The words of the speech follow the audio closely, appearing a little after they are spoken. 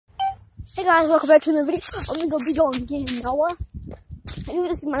Hey guys, welcome back to the video. I'm gonna be going getting Noah. I know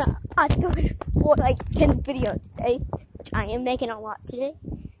this is my for like 10 videos today, which I am making a lot today,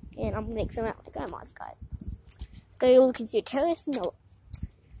 and I'm gonna make some out like I'm on Skype. Gotta go look and see a terrorist from Noah.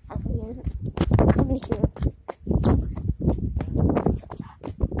 Come in here.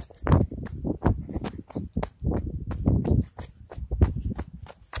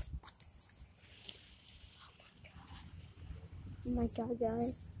 Oh my god,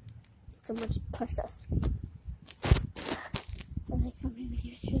 guys. So much pressure. I make so many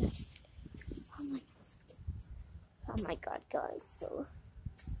videos for this. Oh my god, guys. So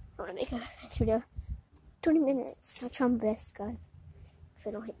I wanna make a video. 20 minutes. I'll try my best, guys. If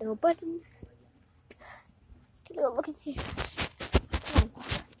I don't hit the little button. Take a little look and see.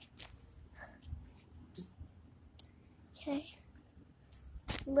 Okay.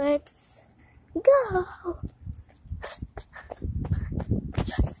 Let's go.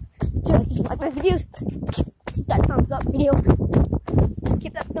 If you like my videos, keep that thumbs up video.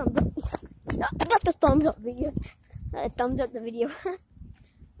 Keep that thumbs up. Not the thumbs up video. Thumbs up the video.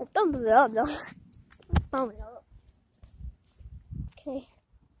 Thumbs it up though. Thumb it up. Okay.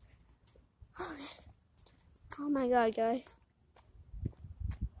 Oh, man. Oh my god, guys.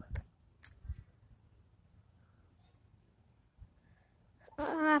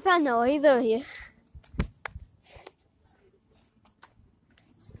 I found Noah. He's over here.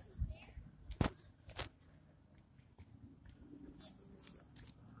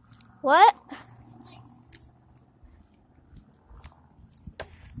 What?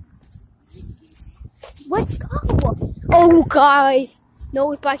 Let's go. Oh, guys.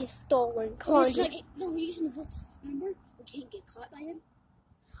 Noah's bike is stolen. Come on. No, we're using the books. Remember? We can't get caught by him.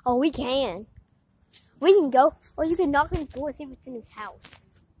 Oh, we can. We can go. Or you can knock on his door and see if it's in his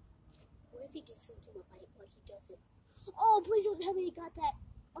house. What if he gets into a bike like he does it? Oh, please don't tell me he got that.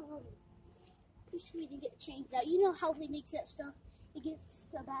 Please tell me he didn't get the chains out. You know how he makes that stuff? He gets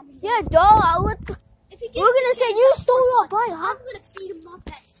the battery. Yeah, dog. We're gonna say you stole our bike, huh? I'm gonna beat him up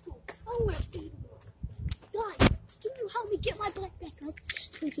at school. I'm gonna beat him up. Guys, can you help me get my bike back, guys?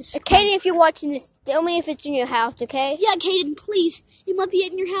 Please, Kaden, if you're watching this, tell me if it's in your house, okay? Yeah, Kaden, please. It might be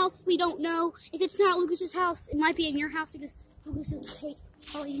in your house. We don't know. If it's not Lucas's house, it might be in your house because Lucas doesn't take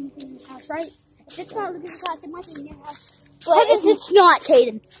probably anything in his house, right? If it's not Lucas's house, it might be in your house. But if it's not,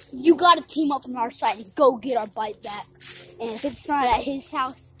 Kaden, you gotta team up on our side and go get our bike back. And if it's not at his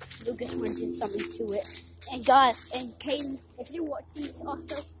house, Lucas might do something to it. And guys, and Kaden, if you're watching this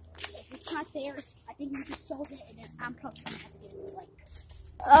also, if it's not there, I think Lucas sold it, and then I'm probably gonna have to get it, like.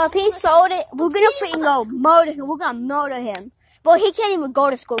 If he sold it, we're gonna freaking go murder him. We're gonna murder him. But he can't even go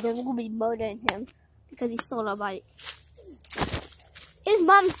to school because we're gonna be murdering him because he stole our bike. His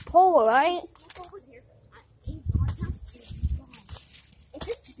mom's poor, right? If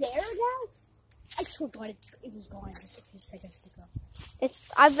it's there now, I swear to God, it was gone just a few seconds ago.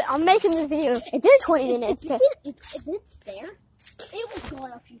 I'm making this video. It's in 20 minutes. If it's there, it was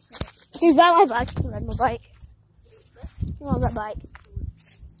gone a few seconds ago. He's ride my bike. Ride my bike. I want my bike.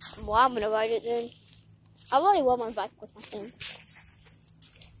 Well, I'm gonna ride it then. I've already rode my bike with my friends.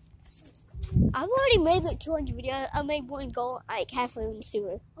 I've already made like 200 videos. I made one go like halfway in the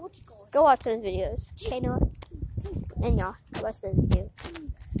sewer. Go watch those videos. Okay, Noah? And yeah, go watch those videos.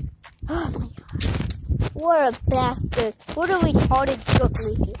 Oh my god. What a bastard. What a retarded jerk,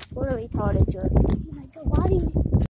 Lucas. What a retarded jerk. Oh my god, why do you